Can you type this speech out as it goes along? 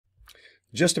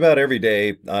just about every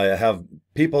day, I have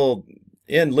people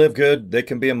in LiveGood. They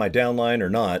can be in my downline or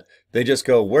not. They just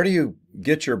go, where do you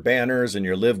get your banners and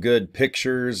your LiveGood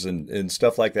pictures and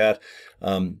stuff like that?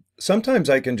 Sometimes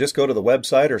I can just go to the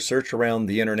website or search around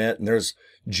the internet, and there's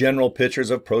general pictures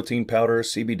of protein powder,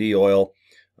 CBD oil.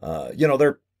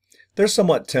 They're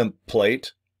somewhat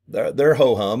template. They're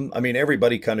ho-hum. I mean,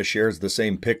 everybody kind of shares the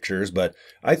same pictures, but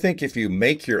I think if you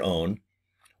make your own,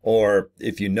 or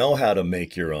if you know how to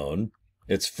make your own,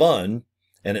 it's fun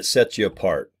and it sets you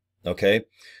apart. Okay.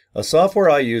 A software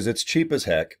I use, it's cheap as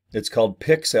heck. It's called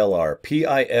Pixlr,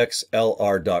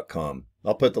 Pixlr.com.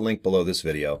 I'll put the link below this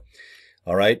video.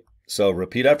 All right. So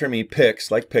repeat after me, Pix,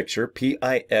 like picture,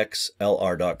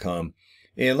 Pixlr.com.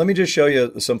 And let me just show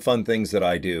you some fun things that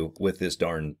I do with this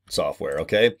darn software.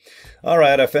 Okay. All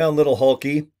right. I found little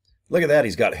Hulky. Look at that.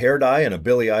 He's got hair dye and a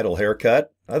Billy Idol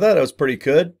haircut. I thought it was pretty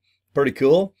good. Pretty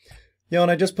cool.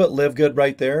 And I just put LiveGood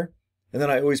right there. And then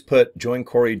I always put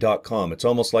joincory.com. It's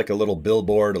almost like a little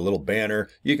billboard, a little banner.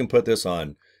 You can put this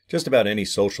on just about any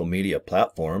social media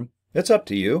platform. It's up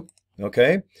to you.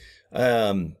 Okay.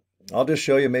 I'll just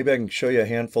show you, maybe I can show you a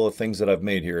handful of things that I've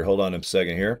made here. Hold on a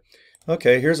second here.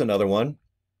 Okay, here's another one.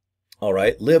 All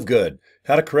right, LiveGood.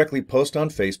 How to correctly post on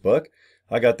Facebook.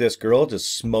 I got this girl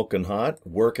just smoking hot,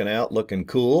 working out, looking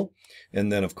cool. And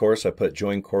then, of course, I put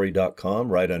joincory.com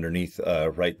right underneath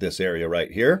right this area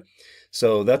right here.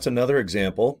 So that's another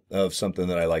example of something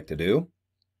that I like to do.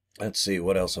 Let's see,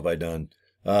 what else have I done?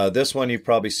 This one you've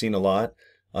probably seen a lot.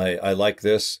 I like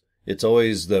this. It's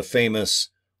always the famous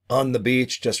on the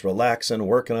beach, just relaxing,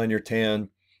 working on your tan,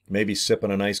 maybe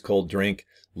sipping a nice cold drink,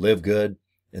 LiveGood.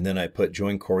 And then I put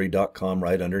joincory.com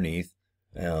right underneath.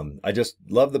 I just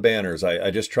love the banners.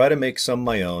 I just try to make some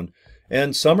my own.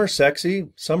 And some are sexy,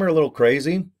 some are a little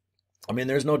crazy. I mean,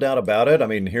 there's no doubt about it. I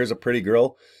mean, here's a pretty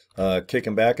girl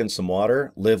kicking back in some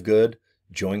water, LiveGood,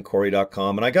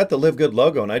 joincory.com. And I got the LiveGood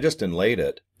logo and I just inlaid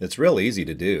it. It's real easy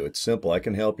to do. It's simple. I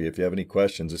can help you. If you have any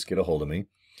questions, just get a hold of me.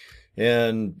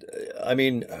 And I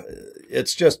mean,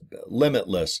 it's just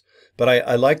limitless. But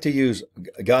I like to use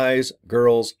guys,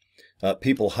 girls,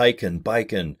 people hiking,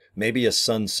 biking, maybe a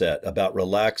sunset, about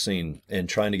relaxing and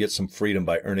trying to get some freedom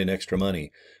by earning extra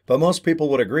money. But most people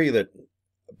would agree that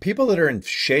people that are in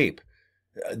shape,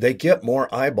 they get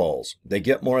more eyeballs, they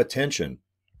get more attention.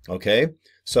 Okay,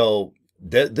 so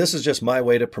this is just my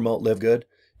way to promote LiveGood,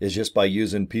 is just by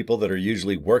using people that are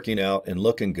usually working out and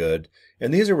looking good.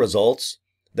 And these are results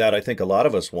that I think a lot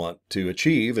of us want to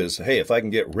achieve is, hey, if I can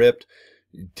get ripped,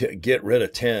 to get rid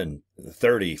of 10,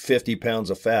 30, 50 pounds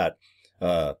of fat,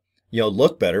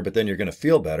 look better, but then you're going to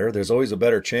feel better. There's always a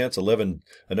better chance of living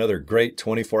another great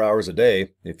 24 hours a day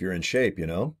if you're in shape,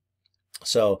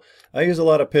 So I use a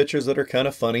lot of pictures that are kind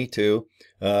of funny too.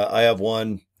 I have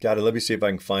one, let me see if I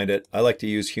can find it. I like to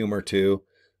use humor too.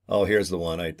 Oh, here's the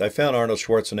one. I found Arnold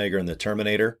Schwarzenegger in The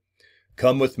Terminator.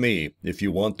 Come with me if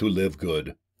you want to live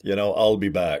good. I'll be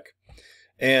back.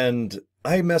 And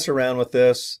I mess around with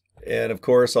this. And of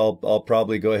course, I'll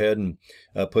probably go ahead and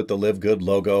put the LiveGood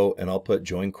logo, and I'll put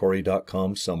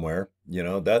joincory.com somewhere,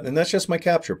 and that's just my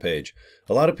capture page.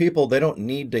 A lot of people, they don't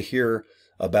need to hear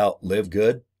about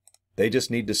LiveGood. They just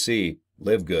need to see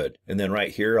LiveGood. And then right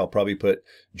here, I'll probably put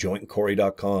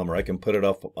joincory.com, or I can put it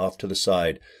off to the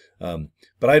side.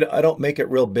 But I don't make it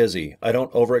real busy. I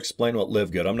don't over explain what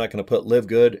LiveGood. I'm not going to put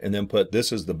LiveGood and then put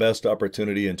this is the best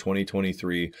opportunity in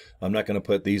 2023. I'm not going to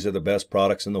put these are the best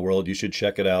products in the world. You should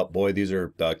check it out. Boy, these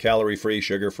are calorie free,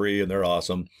 sugar free, and they're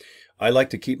awesome. I like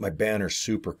to keep my banner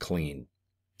super clean.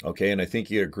 Okay. And I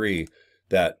think you agree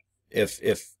that if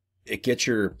it gets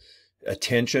your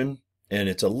attention and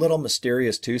it's a little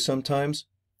mysterious too sometimes,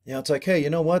 it's like, hey, you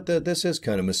know what? This is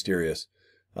kind of mysterious.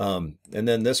 And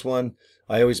then this one,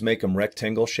 I always make them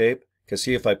rectangle shape, because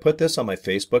see, if I put this on my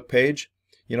Facebook page,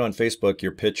 on Facebook,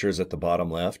 your picture is at the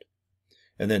bottom left.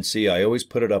 And then see, I always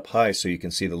put it up high so you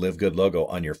can see the LiveGood logo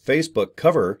on your Facebook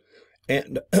cover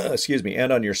and, excuse me,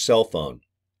 and on your cell phone.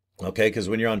 Okay, because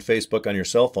when you're on Facebook on your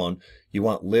cell phone, you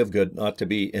want LiveGood not to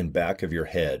be in back of your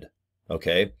head.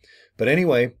 Okay, but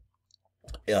anyway,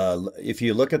 if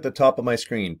you look at the top of my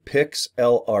screen,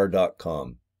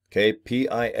 pixlr.com. Okay,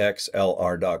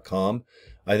 pixlr.com.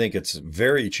 I think it's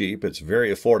very cheap. It's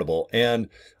very affordable. And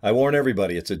I warn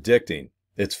everybody, it's addicting.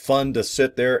 It's fun to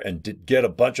sit there and get a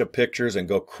bunch of pictures and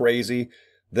go crazy.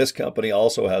 This company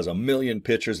also has a million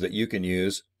pictures that you can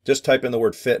use. Just type in the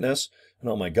word fitness.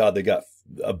 And oh my God, they got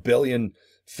a billion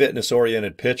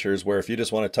fitness-oriented pictures where if you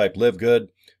just want to type LiveGood,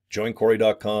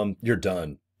 joincory.com, you're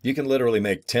done. You can literally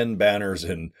make 10 banners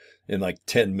in like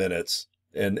 10 minutes.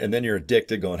 And then you're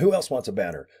addicted going, who else wants a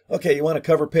banner? Okay, you want a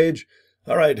cover page?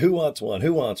 All right, who wants one?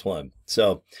 Who wants one?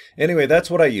 So anyway,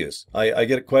 that's what I use. I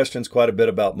get questions quite a bit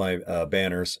about my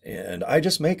banners, and I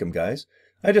just make them, guys.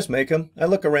 I just make them. I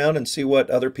look around and see what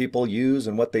other people use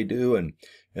and what they do, and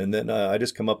then I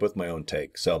just come up with my own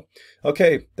take. So,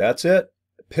 okay, that's it.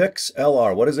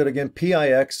 Pixlr. What is it again?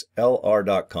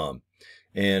 Pixlr.com.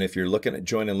 And if you're looking at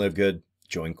joining LiveGood,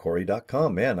 join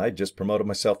Cory.com. Man, I just promoted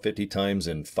myself 50 times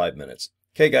in 5 minutes.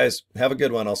 Okay, guys, have a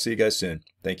good one. I'll see you guys soon.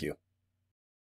 Thank you.